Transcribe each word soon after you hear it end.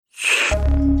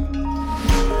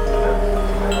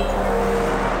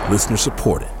Listener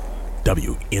supported.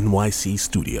 WNYC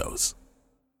Studios.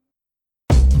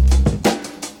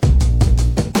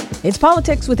 It's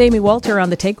Politics with Amy Walter on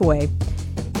The Takeaway.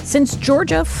 Since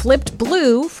Georgia flipped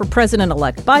blue for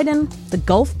President-elect Biden, the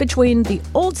gulf between the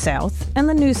Old South and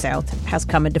the New South has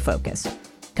come into focus.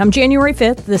 Come January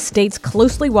 5th, the state's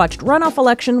closely watched runoff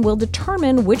election will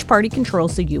determine which party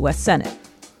controls the U.S. Senate.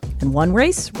 In one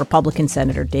race, Republican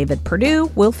Senator David Perdue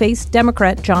will face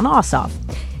Democrat Jon Ossoff.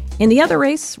 In the other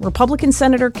race, Republican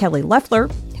Senator Kelly Loeffler,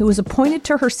 who was appointed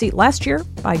to her seat last year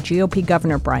by GOP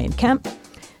Governor Brian Kemp,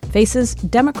 faces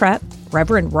Democrat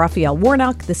Reverend Raphael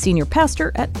Warnock, the senior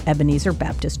pastor at Ebenezer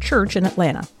Baptist Church in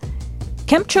Atlanta.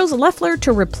 Kemp chose Loeffler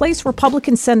to replace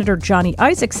Republican Senator Johnny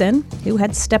Isakson, who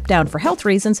had stepped down for health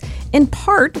reasons, in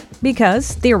part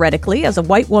because, theoretically, as a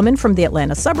white woman from the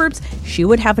Atlanta suburbs, she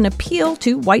would have an appeal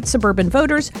to white suburban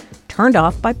voters turned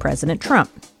off by President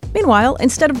Trump. Meanwhile,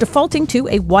 instead of defaulting to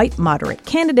a white moderate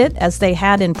candidate, as they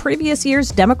had in previous years,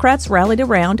 Democrats rallied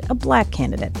around a black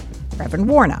candidate, Reverend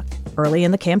Warnock, early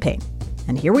in the campaign.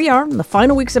 And here we are in the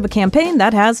final weeks of a campaign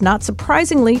that has, not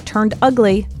surprisingly, turned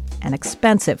ugly and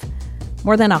expensive.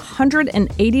 More than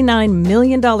 $189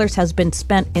 million has been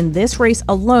spent in this race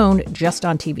alone just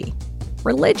on TV.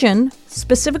 Religion,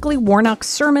 specifically Warnock's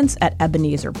sermons at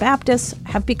Ebenezer Baptist,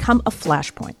 have become a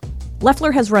flashpoint.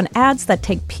 Loeffler has run ads that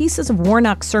take pieces of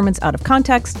Warnock's sermons out of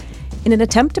context in an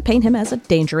attempt to paint him as a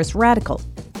dangerous radical.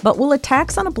 But will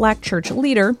attacks on a black church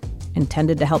leader,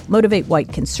 intended to help motivate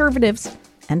white conservatives,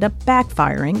 end up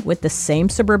backfiring with the same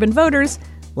suburban voters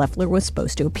Loeffler was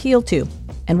supposed to appeal to?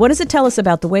 And what does it tell us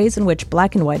about the ways in which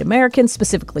black and white Americans,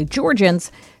 specifically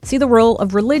Georgians, see the role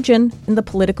of religion in the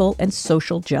political and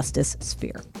social justice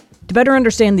sphere? To better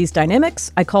understand these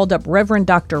dynamics, I called up Reverend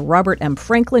Dr. Robert M.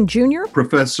 Franklin, Jr.,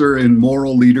 professor in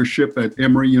moral leadership at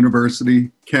Emory University,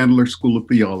 Candler School of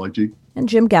Theology, and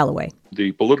Jim Galloway,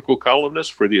 the political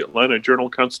columnist for the Atlanta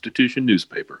Journal-Constitution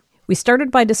newspaper. We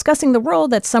started by discussing the role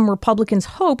that some Republicans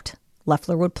hoped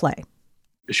Loeffler would play.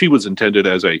 She was intended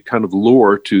as a kind of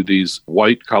lure to these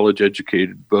white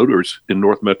college-educated voters in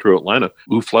North Metro Atlanta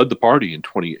who fled the party in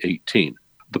 2018.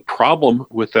 The problem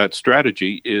with that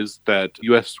strategy is that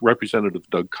U.S. Representative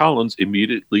Doug Collins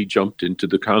immediately jumped into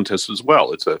the contest as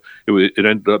well. It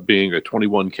ended up being a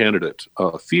 21-candidate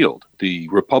field. The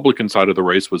Republican side of the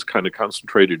race was kind of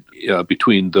concentrated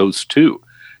between those two.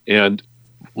 And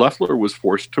Loeffler was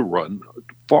forced to run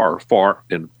far,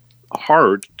 and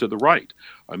hard to the right.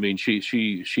 I mean,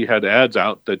 she had ads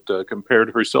out that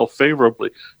compared herself favorably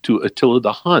to Attila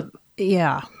the Hun.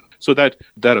 Yeah. So that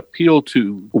appeal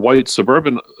to white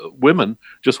suburban women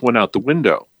just went out the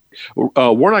window.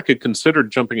 Warnock had considered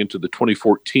jumping into the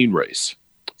 2014 race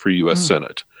for U.S.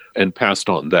 Senate and passed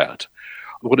on that.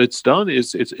 What it's done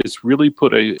is it's really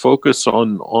put a focus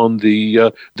on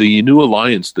the new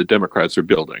alliance the Democrats are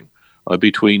building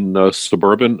between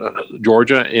suburban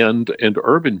Georgia and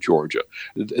urban Georgia.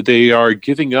 They are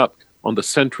giving up on the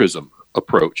centrism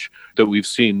approach that we've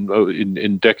seen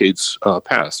in decades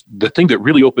past. The thing that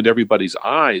really opened everybody's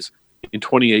eyes in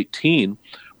 2018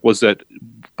 was that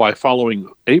by following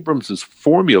Abrams's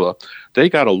formula, they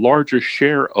got a larger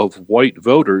share of white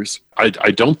voters. I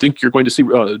don't think you're going to see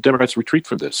Democrats retreat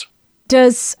from this.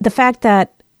 Does the fact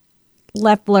that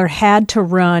Loeffler had to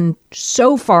run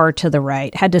so far to the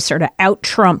right, had to sort of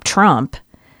out-Trump Trump,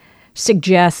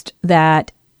 suggest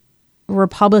that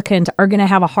Republicans are going to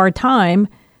have a hard time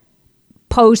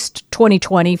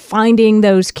post-2020 finding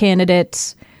those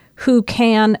candidates who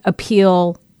can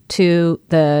appeal to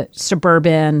the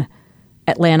suburban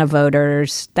Atlanta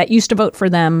voters that used to vote for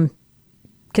them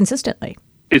consistently?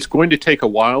 It's going to take a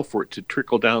while for it to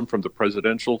trickle down from the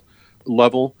presidential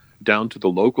level down to the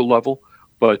local level.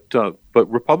 But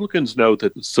Republicans know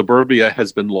that suburbia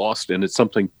has been lost and it's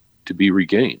something to be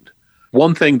regained.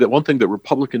 One thing that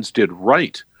Republicans did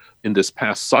right in this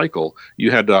past cycle,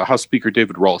 you had House Speaker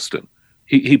David Ralston.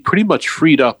 He pretty much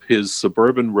freed up his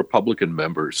suburban Republican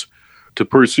members to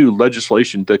pursue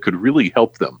legislation that could really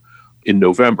help them in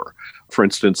November. For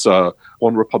instance,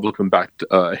 one Republican backed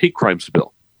a hate crimes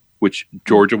bill, which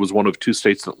Georgia was one of two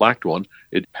states that lacked one.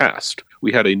 It passed.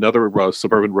 We had another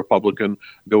suburban Republican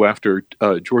go after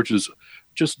Georgia's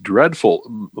just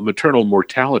dreadful maternal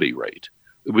mortality rate,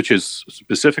 which is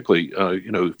specifically,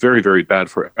 very, very bad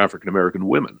for African-American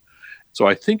women. So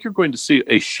I think you're going to see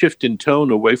a shift in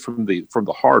tone away from the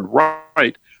hard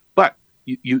right, but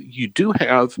you do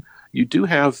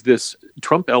have this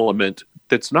Trump element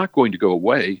that's not going to go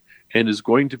away and is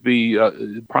going to be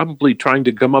probably trying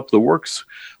to gum up the works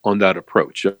on that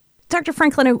approach. Dr.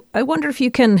 Franklin, I wonder if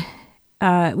you can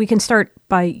we can start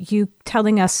by you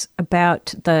telling us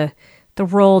about the the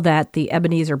role that the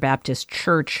Ebenezer Baptist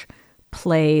Church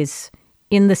plays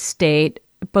in the state,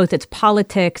 both its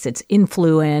politics, its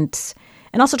influence,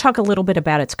 and also talk a little bit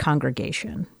about its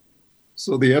congregation.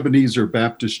 So the Ebenezer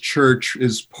Baptist Church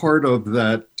is part of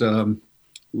that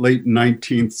late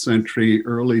 19th century,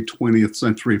 early 20th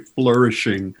century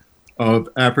flourishing of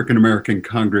African-American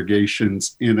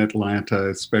congregations in Atlanta,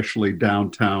 especially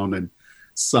downtown and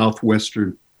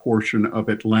southwestern portion of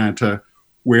Atlanta,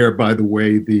 where, by the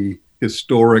way, the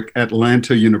historic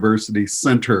Atlanta University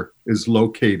Center is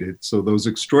located. So those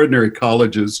extraordinary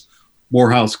colleges,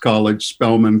 Morehouse College,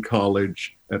 Spelman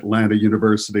College, Atlanta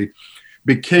University,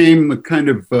 became the kind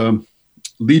of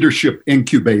leadership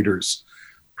incubators,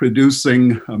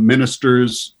 producing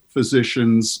ministers,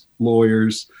 physicians,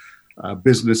 lawyers,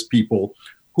 business people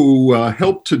who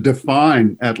helped to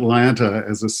define Atlanta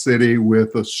as a city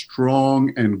with a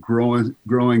strong and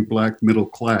growing Black middle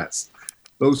class.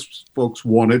 Those folks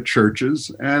wanted churches,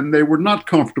 and they were not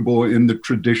comfortable in the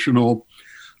traditional,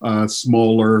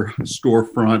 smaller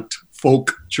storefront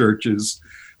folk churches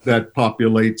that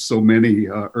populate so many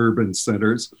urban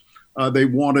centers. They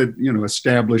wanted,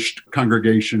 established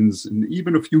congregations and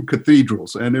even a few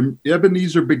cathedrals. And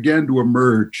Ebenezer began to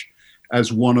emerge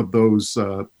as one of those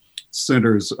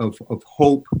centers of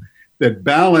hope that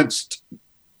balanced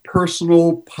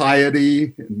personal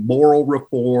piety and moral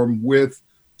reform with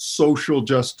social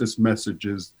justice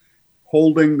messages,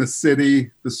 holding the city,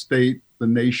 the state, the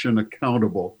nation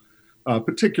accountable,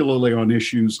 particularly on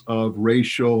issues of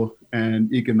racial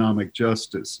and economic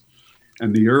justice.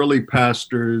 And the early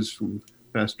pastors, from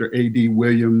Pastor A.D.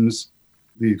 Williams,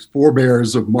 the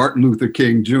forebears of Martin Luther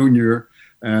King Jr.,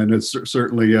 and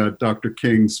certainly Dr.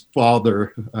 King's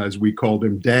father, as we called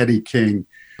him, Daddy King,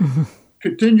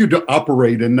 continued to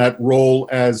operate in that role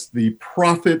as the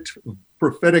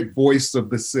prophetic voice of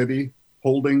the city,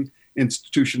 holding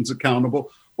institutions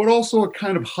accountable, but also a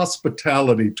kind of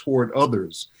hospitality toward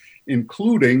others,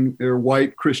 including their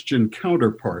white Christian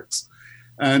counterparts.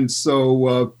 And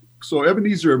so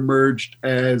Ebenezer emerged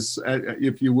as,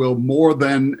 if you will, more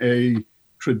than a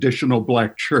traditional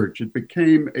Black church. It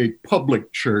became a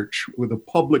public church with a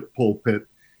public pulpit.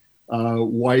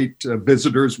 White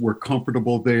visitors were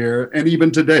comfortable there. And even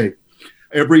today,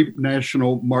 every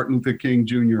National Martin Luther King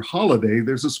Jr. holiday,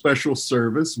 there's a special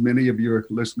service. Many of your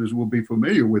listeners will be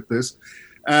familiar with this.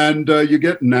 And you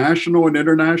get national and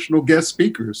international guest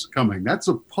speakers coming. That's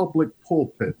a public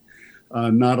pulpit,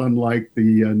 not unlike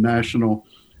the National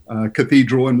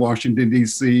Cathedral in Washington,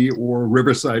 D.C. or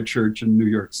Riverside Church in New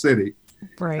York City.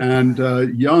 Right. And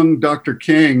young Dr.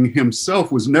 King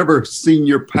himself was never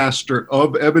senior pastor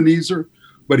of Ebenezer,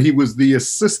 but he was the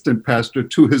assistant pastor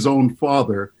to his own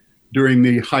father during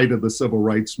the height of the civil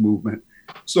rights movement.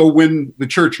 So when the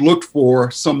church looked for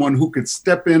someone who could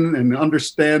step in and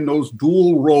understand those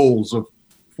dual roles of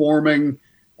forming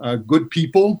good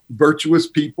people, virtuous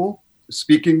people,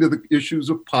 speaking to the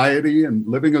issues of piety and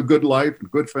living a good life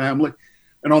and good family,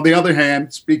 and on the other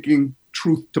hand, speaking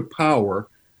truth to power,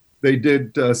 they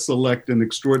did select an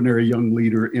extraordinary young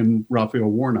leader in Raphael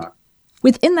Warnock.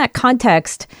 Within that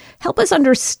context, help us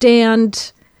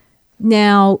understand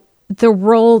now the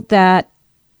role that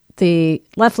the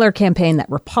Loeffler campaign, that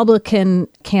Republican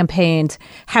campaigns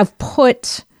have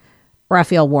put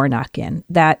Raphael Warnock in,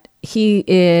 that he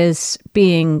is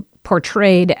being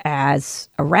portrayed as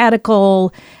a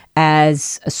radical,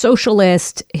 as a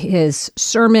socialist. His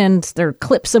sermons, there are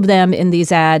clips of them in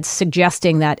these ads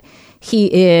suggesting that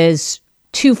he is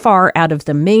too far out of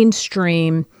the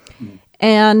mainstream.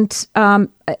 And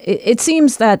it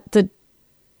seems that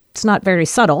it's not very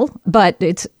subtle, but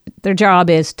their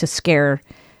job is to scare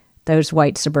those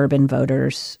white suburban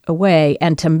voters away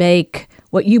and to make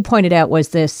what you pointed out was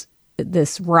this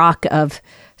rock of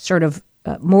sort of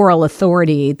moral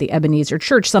authority, the Ebenezer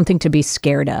Church, something to be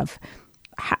scared of.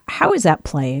 How is that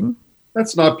playing?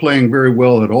 That's not playing very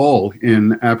well at all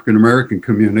in African-American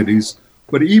communities,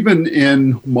 but even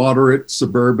in moderate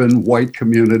suburban white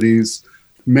communities.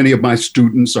 Many of my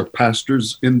students are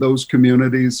pastors in those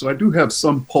communities, so I do have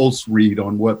some pulse read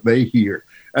on what they hear,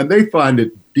 and they find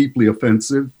it deeply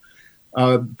offensive.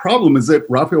 The problem is that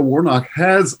Raphael Warnock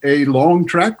has a long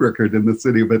track record in the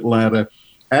city of Atlanta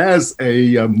as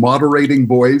a moderating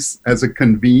voice, as a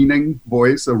convening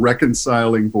voice, a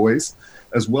reconciling voice,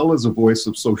 as well as a voice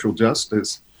of social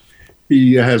justice.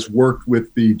 He has worked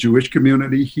with the Jewish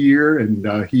community here,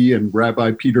 and he and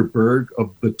Rabbi Peter Berg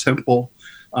of the Temple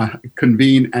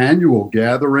convene annual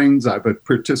gatherings. I've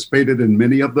participated in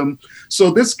many of them.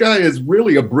 So this guy is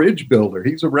really a bridge builder.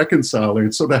 He's a reconciler.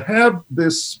 And so to have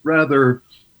this rather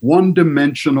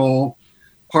one-dimensional,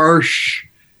 harsh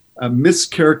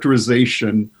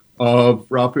mischaracterization of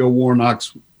Raphael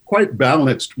Warnock's quite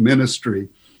balanced ministry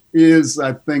is,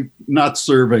 I think, not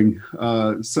serving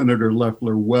Senator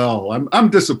Loeffler well. I'm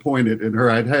disappointed in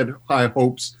her. I'd had high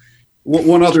hopes.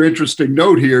 One other interesting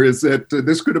note here is that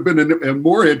this could have been a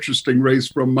more interesting race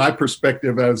from my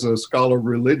perspective as a scholar of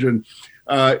religion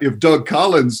if Doug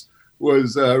Collins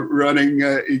was running,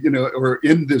 or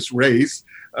in this race,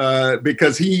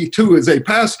 because he too is a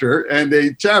pastor and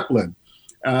a chaplain.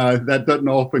 That doesn't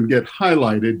often get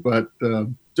highlighted, but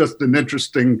just an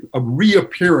interesting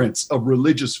reappearance of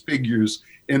religious figures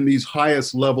in these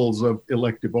highest levels of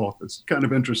elective office. Kind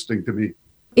of interesting to me.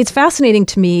 It's fascinating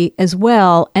to me as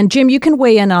well. And Jim, you can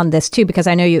weigh in on this too, because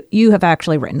I know you have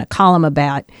actually written a column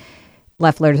about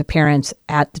Loeffler's appearance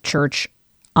at the church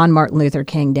on Martin Luther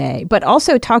King Day. But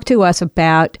also talk to us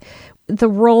about the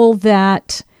role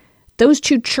that those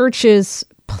two churches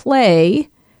play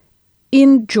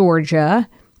in Georgia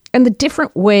and the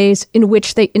different ways in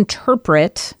which they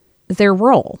interpret their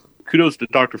role. Kudos to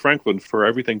Dr. Franklin for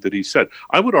everything that he said.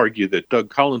 I would argue that Doug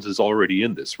Collins is already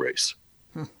in this race.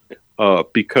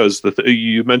 Because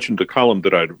you mentioned a column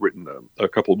that I'd written a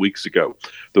couple of weeks ago.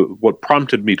 What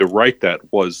prompted me to write that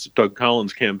was Doug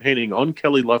Collins campaigning on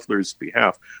Kelly Loeffler's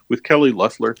behalf, with Kelly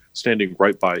Loeffler standing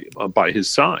right by his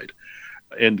side.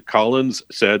 And Collins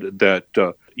said that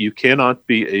you cannot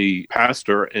be a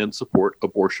pastor and support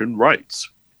abortion rights.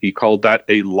 He called that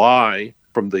a lie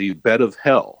from the bed of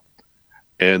hell.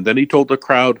 And then he told the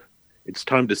crowd, it's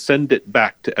time to send it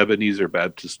back to Ebenezer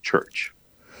Baptist Church.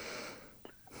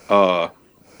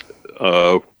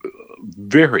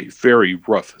 Very, very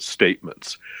rough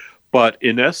statements. But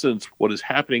in essence, what is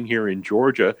happening here in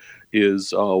Georgia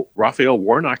is Raphael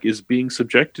Warnock is being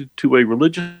subjected to a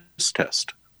religious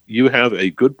test. You have a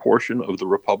good portion of the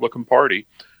Republican Party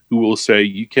who will say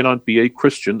you cannot be a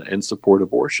Christian and support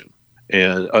abortion,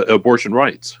 and abortion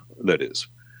rights, that is.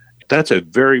 That's a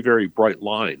very, very bright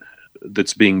line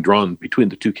that's being drawn between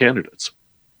the two candidates.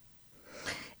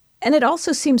 And it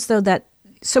also seems, though, that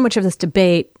so much of this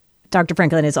debate, Dr.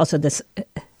 Franklin, is also this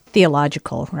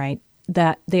theological, right?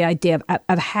 That the idea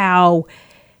of how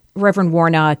Reverend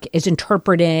Warnock is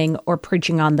interpreting or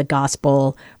preaching on the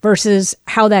gospel versus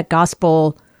how that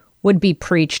gospel would be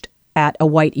preached at a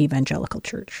white evangelical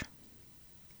church.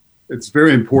 It's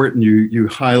very important you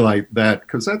highlight that,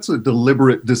 because that's a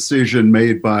deliberate decision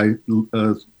made by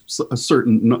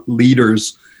certain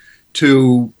leaders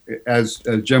to, as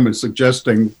Jim is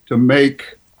suggesting, to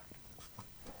make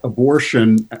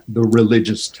abortion the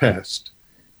religious test.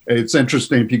 It's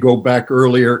interesting, if you go back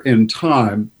earlier in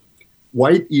time,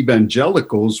 white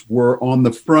evangelicals were on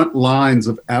the front lines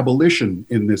of abolition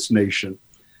in this nation.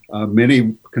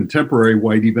 Many contemporary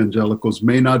white evangelicals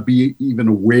may not be even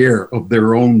aware of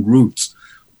their own roots,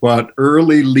 but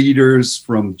early leaders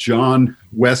from John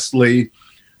Wesley,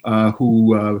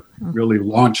 who really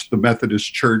launched the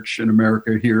Methodist Church in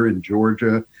America here in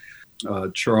Georgia,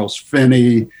 Charles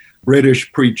Finney,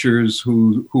 British preachers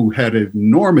who had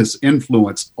enormous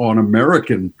influence on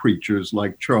American preachers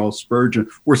like Charles Spurgeon,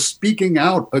 were speaking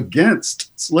out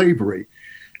against slavery.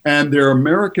 And their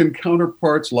American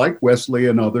counterparts like Wesley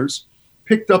and others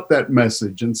picked up that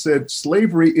message and said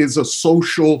slavery is a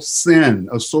social sin,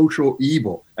 a social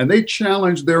evil. And they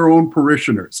challenged their own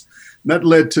parishioners. And that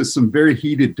led to some very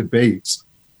heated debates.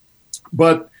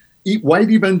 But white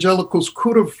evangelicals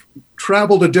could have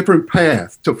traveled a different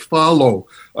path to follow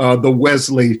the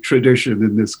Wesley tradition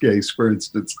in this case, for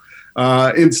instance.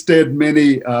 Instead,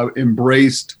 many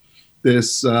embraced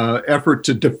this effort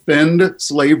to defend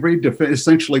slavery,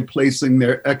 essentially placing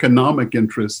their economic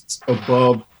interests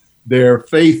above their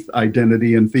faith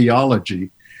identity and theology.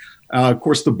 Of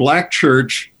course, the Black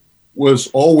church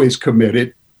was always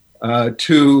committed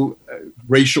to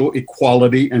racial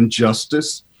equality and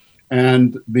justice.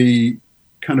 And the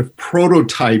kind of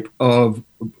prototype of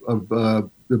the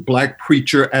Black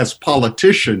preacher as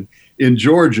politician in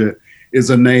Georgia is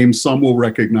a name some will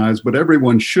recognize, but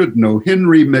everyone should know,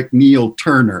 Henry McNeil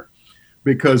Turner,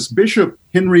 because Bishop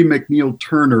Henry McNeil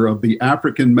Turner of the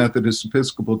African Methodist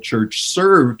Episcopal Church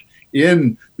served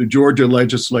in the Georgia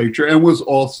legislature and was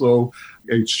also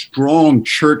a strong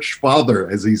church father,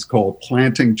 as he's called,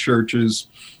 planting churches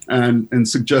and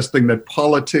suggesting that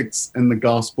politics and the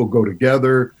gospel go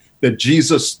together, that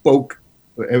Jesus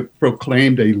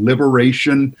proclaimed a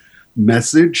liberation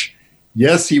message.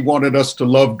 Yes, he wanted us to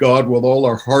love God with all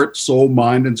our heart, soul,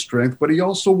 mind, and strength, but he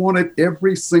also wanted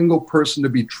every single person to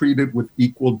be treated with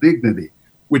equal dignity,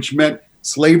 which meant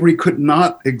slavery could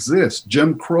not exist.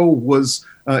 Jim Crow was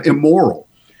immoral.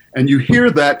 And you hear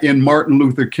that in Martin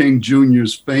Luther King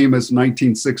Jr.'s famous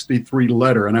 1963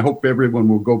 letter, and I hope everyone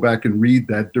will go back and read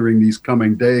that during these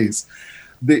coming days.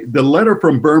 the letter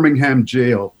from Birmingham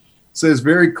jail says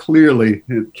very clearly,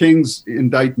 King's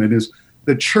indictment is,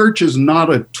 the church is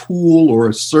not a tool or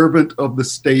a servant of the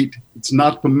state. It's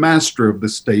not the master of the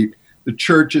state. The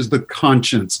church is the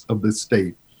conscience of the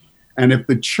state. And if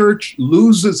the church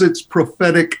loses its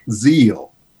prophetic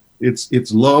zeal,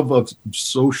 its love of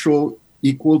social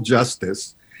equal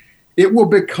justice, it will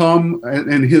become,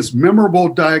 in his memorable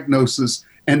diagnosis,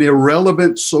 an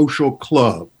irrelevant social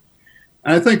club.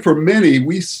 And I think for many,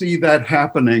 we see that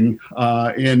happening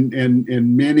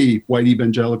in many white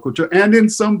evangelical churches and in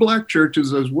some Black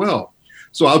churches as well.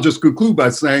 So I'll just conclude by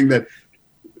saying that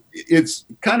it's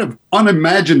kind of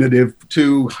unimaginative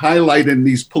to highlight in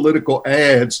these political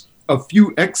ads a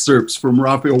few excerpts from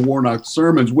Raphael Warnock's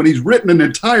sermons when he's written an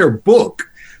entire book.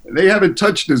 They haven't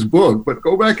touched his book, but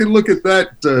go back and look at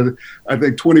that, I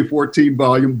think, 2014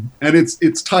 volume. And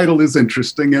its title is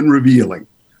interesting and revealing: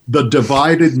 The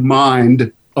Divided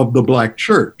Mind of the Black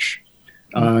Church.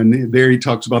 And there he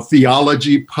talks about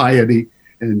theology, piety,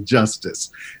 and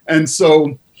justice. And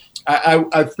so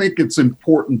I think it's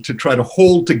important to try to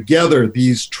hold together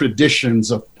these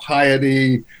traditions of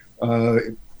piety,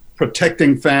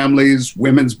 protecting families,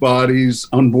 women's bodies,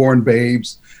 unborn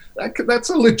babes. That's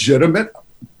a legitimate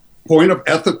point of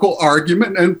ethical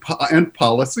argument and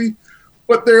policy.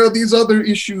 But there are these other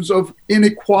issues of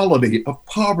inequality, of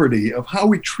poverty, of how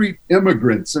we treat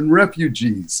immigrants and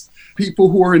refugees, people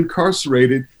who are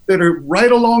incarcerated, that are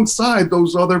right alongside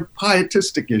those other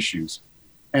pietistic issues.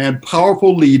 And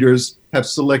powerful leaders have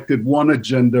selected one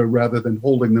agenda rather than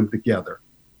holding them together.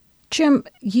 Jim,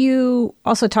 you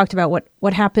also talked about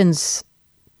what happens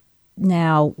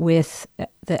now with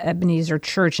the Ebenezer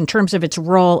Church in terms of its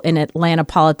role in Atlanta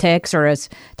politics, or as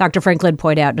Dr. Franklin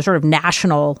pointed out, the sort of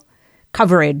national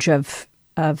coverage of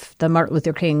the Martin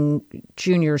Luther King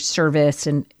Jr. service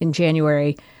in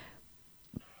January.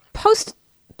 Post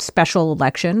special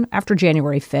election, after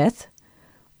January 5th,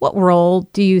 what role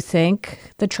do you think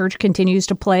the church continues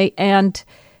to play? And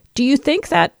do you think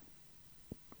that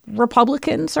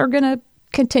Republicans are going to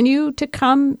continue to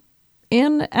come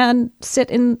in and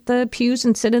sit in the pews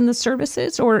and sit in the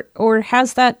services, or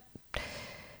has that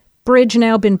bridge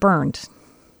now been burned?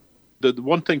 The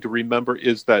one thing to remember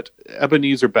is that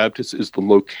Ebenezer Baptist is the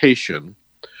location.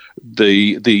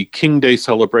 The King Day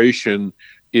celebration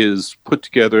is put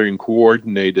together and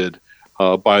coordinated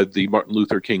by the Martin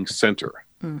Luther King Center,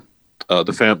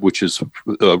 which is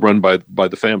run by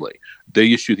the family.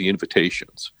 They issue the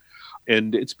invitations.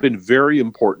 And it's been very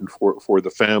important for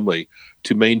the family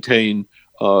to maintain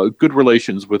good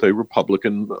relations with a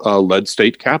Republican-led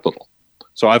state capitol.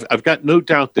 So I've got no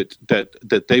doubt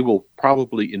that they will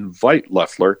probably invite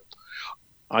Loeffler.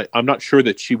 I'm not sure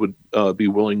that she would be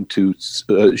willing to.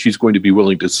 She's going to be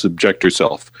willing to subject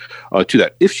herself to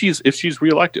that if she's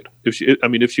reelected.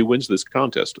 If she wins this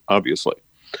contest, obviously.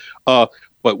 But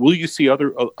will you see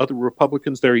other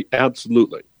Republicans there?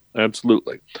 Absolutely.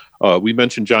 Absolutely. We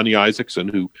mentioned Johnny Isaacson,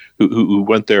 who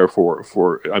went there for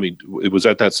it was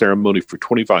at that ceremony for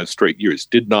 25 straight years,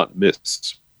 did not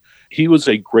miss. He was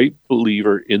a great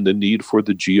believer in the need for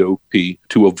the GOP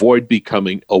to avoid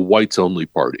becoming a whites-only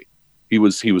party. He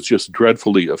was just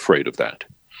dreadfully afraid of that.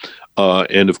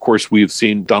 And of course, we've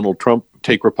seen Donald Trump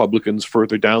take Republicans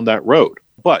further down that road.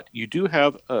 But you do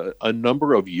have a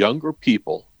number of younger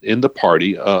people in the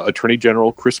party, Attorney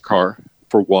General Chris Carr,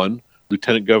 for one,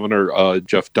 Lieutenant Governor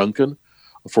Jeff Duncan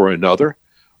for another,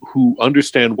 who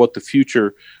understand what the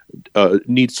future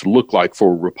needs to look like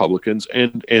for Republicans,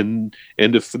 and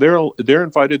if they're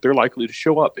invited, they're likely to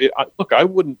show up. I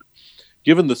wouldn't,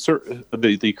 given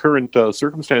the current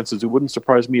circumstances, it wouldn't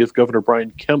surprise me if Governor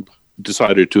Brian Kemp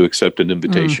decided to accept an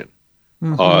invitation.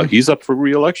 Mm-hmm. He's up for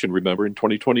re-election, remember, in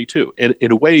 2022. And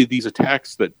in a way, these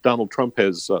attacks that Donald Trump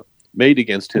has made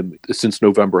against him since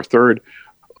November 3rd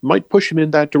might push him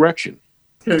in that direction.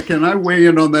 Can I weigh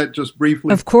in on that just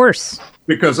briefly? Of course.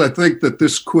 Because I think that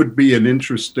this could be an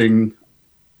interesting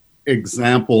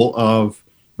example of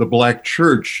the Black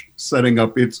church setting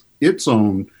up its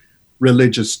own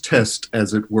religious test,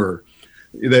 as it were.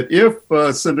 That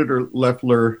if Senator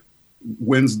Loeffler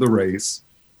wins the race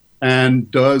and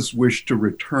does wish to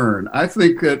return, I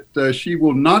think that she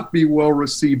will not be well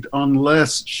received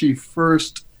unless she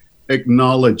first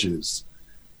acknowledges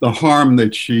the harm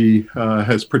that she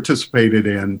has participated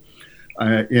in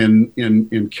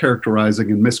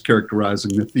characterizing and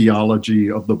mischaracterizing the theology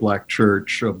of the Black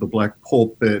church, of the Black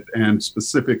pulpit, and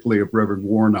specifically of Reverend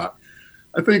Warnock.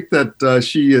 I think that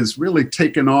she has really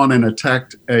taken on and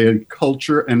attacked a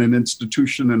culture and an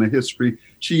institution and a history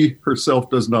she herself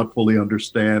does not fully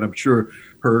understand. I'm sure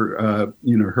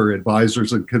her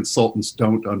advisors and consultants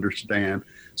don't understand.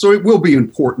 So it will be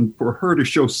important for her to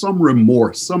show some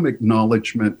remorse, some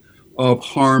acknowledgement of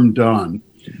harm done.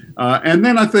 And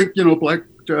then I think, Black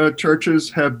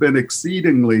churches have been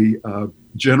exceedingly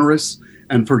generous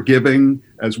and forgiving,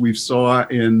 as we saw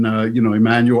in,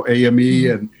 Emmanuel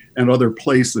AME and other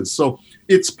places. So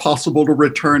it's possible to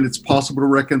return. It's possible to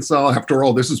reconcile. After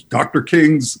all, this is Dr.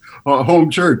 King's home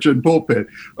church and pulpit.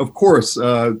 Of course,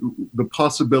 the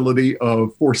possibility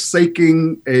of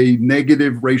forsaking a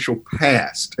negative racial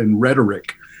past and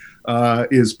rhetoric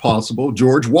is possible.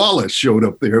 George Wallace showed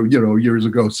up there, years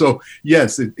ago. So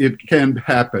yes, it can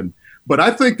happen. But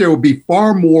I think there will be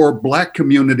far more Black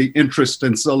community interest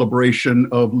and celebration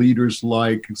of leaders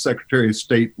like Secretary of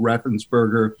State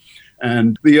Raffensperger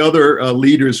and the other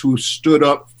leaders who stood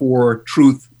up for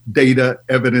truth, data,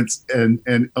 evidence,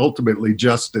 and ultimately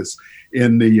justice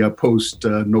in the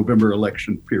post-November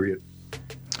election period.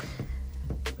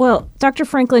 Well, Dr.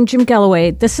 Franklin, Jim Galloway,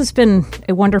 this has been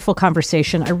a wonderful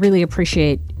conversation. I really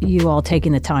appreciate you all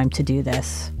taking the time to do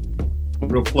this.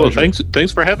 Real pleasure. Well,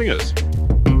 thanks for having us.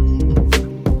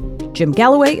 Jim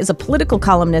Galloway is a political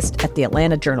columnist at the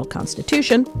Atlanta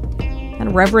Journal-Constitution,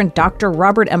 and Reverend Dr.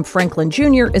 Robert M. Franklin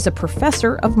Jr. is a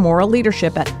professor of moral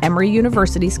leadership at Emory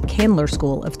University's Candler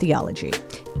School of Theology.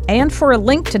 And for a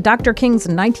link to Dr. King's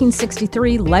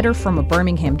 1963 letter from a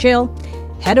Birmingham jail,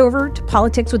 head over to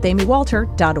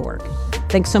politicswithamywalter.org.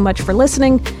 Thanks so much for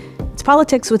listening. It's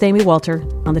Politics with Amy Walter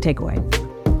on The Takeaway.